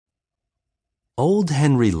Old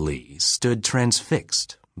Henry Lee stood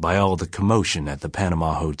transfixed by all the commotion at the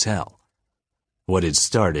Panama Hotel. What had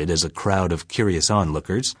started as a crowd of curious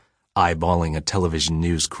onlookers, eyeballing a television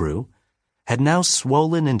news crew, had now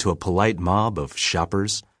swollen into a polite mob of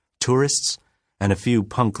shoppers, tourists, and a few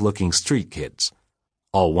punk-looking street kids,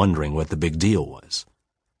 all wondering what the big deal was.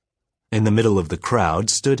 In the middle of the crowd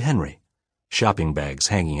stood Henry, shopping bags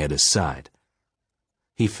hanging at his side.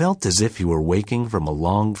 He felt as if he were waking from a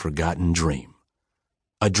long-forgotten dream,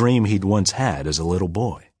 a dream he'd once had as a little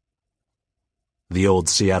boy. The old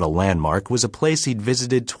Seattle landmark was a place he'd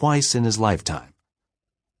visited twice in his lifetime.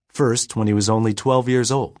 First, when he was only 12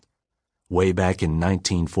 years old, way back in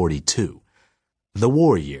 1942, the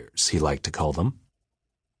war years, he liked to call them.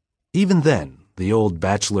 Even then, the old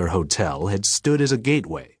Bachelor Hotel had stood as a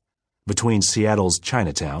gateway between Seattle's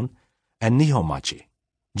Chinatown and Nihonmachi,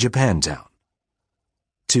 Japantown,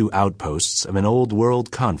 two outposts of an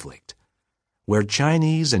old-world conflict, where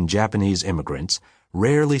Chinese and Japanese immigrants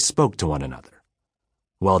rarely spoke to one another,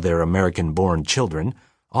 while their American-born children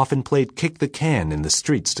often played kick-the-can in the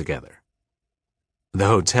streets together. The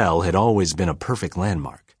hotel had always been a perfect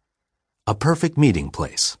landmark, a perfect meeting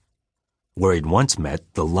place, where he'd once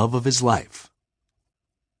met the love of his life.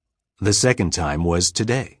 The second time was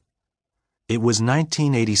today. It was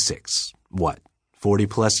 1986,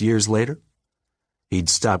 40-plus years later? He'd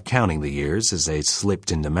stopped counting the years as they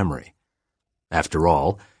slipped into memory. After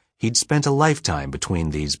all, he'd spent a lifetime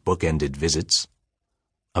between these book-ended visits.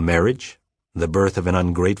 A marriage, the birth of an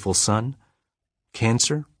ungrateful son,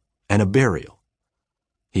 cancer, and a burial.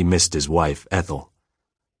 He missed his wife, Ethel.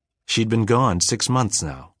 She'd been gone 6 months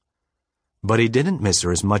now. But he didn't miss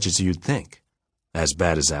her as much as you'd think, as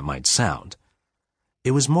bad as that might sound.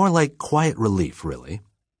 It was more like quiet relief, really.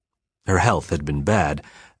 Her health had been bad,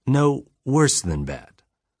 no, worse than bad.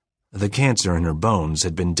 The cancer in her bones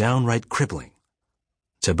had been downright crippling.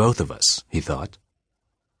 To both of us, he thought.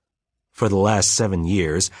 For the last 7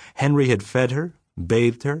 years, Henry had fed her,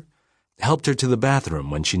 bathed her, helped her to the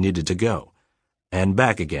bathroom when she needed to go, and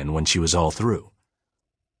back again when she was all through.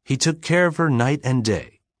 He took care of her night and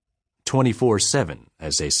day, 24/7,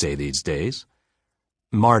 as they say these days.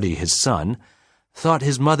 Marty, his son, thought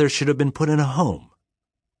his mother should have been put in a home,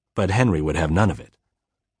 but Henry would have none of it.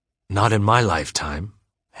 "Not in my lifetime,"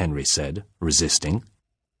 Henry said, resisting.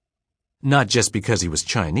 Not just because he was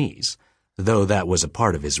Chinese, though that was a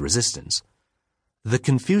part of his resistance. The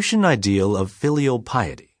Confucian ideal of filial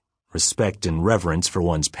piety, respect and reverence for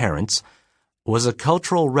one's parents, was a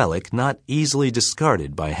cultural relic not easily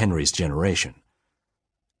discarded by Henry's generation.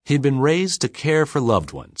 He'd been raised to care for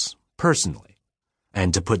loved ones, personally,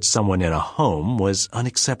 and to put someone in a home was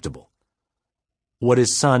unacceptable. What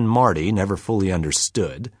his son Marty never fully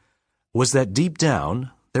understood was that deep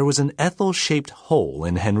down there was an Ethel-shaped hole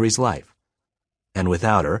in Henry's life, and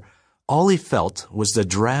without her, all he felt was the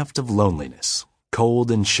draft of loneliness,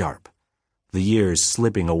 cold and sharp, the years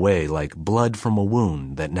slipping away like blood from a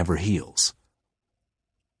wound that never heals.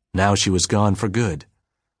 Now she was gone for good.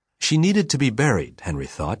 She needed to be buried, Henry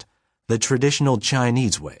thought, the traditional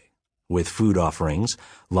Chinese way, with food offerings,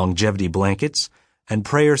 longevity blankets, and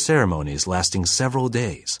prayer ceremonies lasting several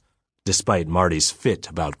days, despite Marty's fit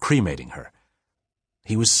about cremating her.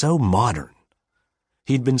 He was so modern.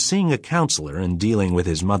 He'd been seeing a counselor and dealing with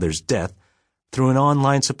his mother's death through an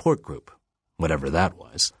online support group, whatever that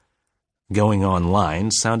was. Going online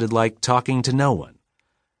sounded like talking to no one,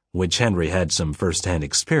 which Henry had some first-hand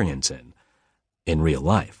experience in real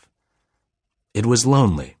life. It was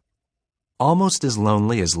lonely, almost as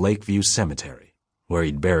lonely as Lakeview Cemetery, where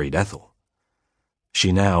he'd buried Ethel.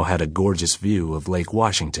 She now had a gorgeous view of Lake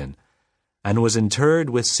Washington and was interred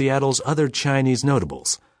with Seattle's other Chinese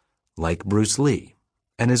notables, like Bruce Lee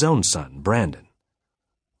and his own son, Brandon.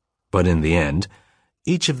 But in the end,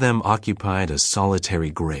 each of them occupied a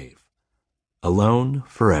solitary grave, alone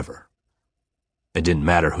forever. It didn't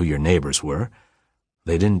matter who your neighbors were.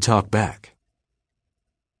 They didn't talk back.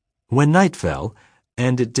 When night fell,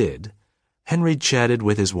 and it did, Henry chatted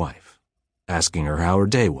with his wife, asking her how her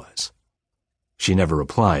day was. She never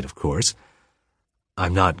replied, of course.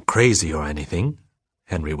 "I'm not crazy or anything,"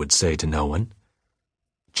 Henry would say to no one.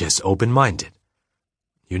 "Just open-minded.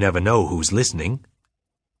 You never know who's listening."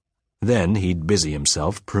 Then he'd busy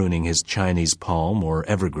himself pruning his Chinese palm or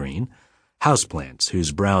evergreen, houseplants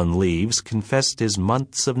whose brown leaves confessed his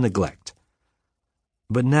months of neglect.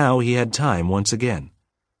 But now he had time once again.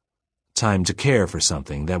 Time to care for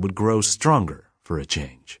something that would grow stronger for a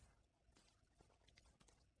change.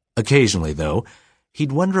 Occasionally, though,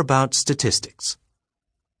 he'd wonder about statistics.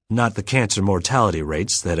 Not the cancer mortality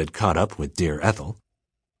rates that had caught up with dear Ethel.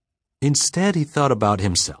 Instead, he thought about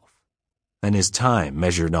himself. and his time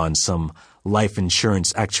measured on some life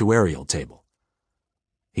insurance actuarial table.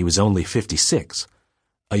 He was only 56,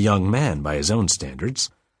 a young man by his own standards,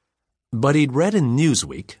 but he'd read in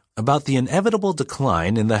Newsweek about the inevitable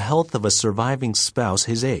decline in the health of a surviving spouse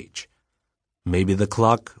his age. Maybe the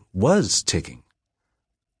clock was ticking.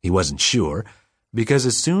 He wasn't sure, because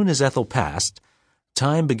as soon as Ethel passed,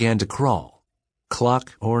 time began to crawl,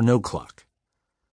 clock or no clock.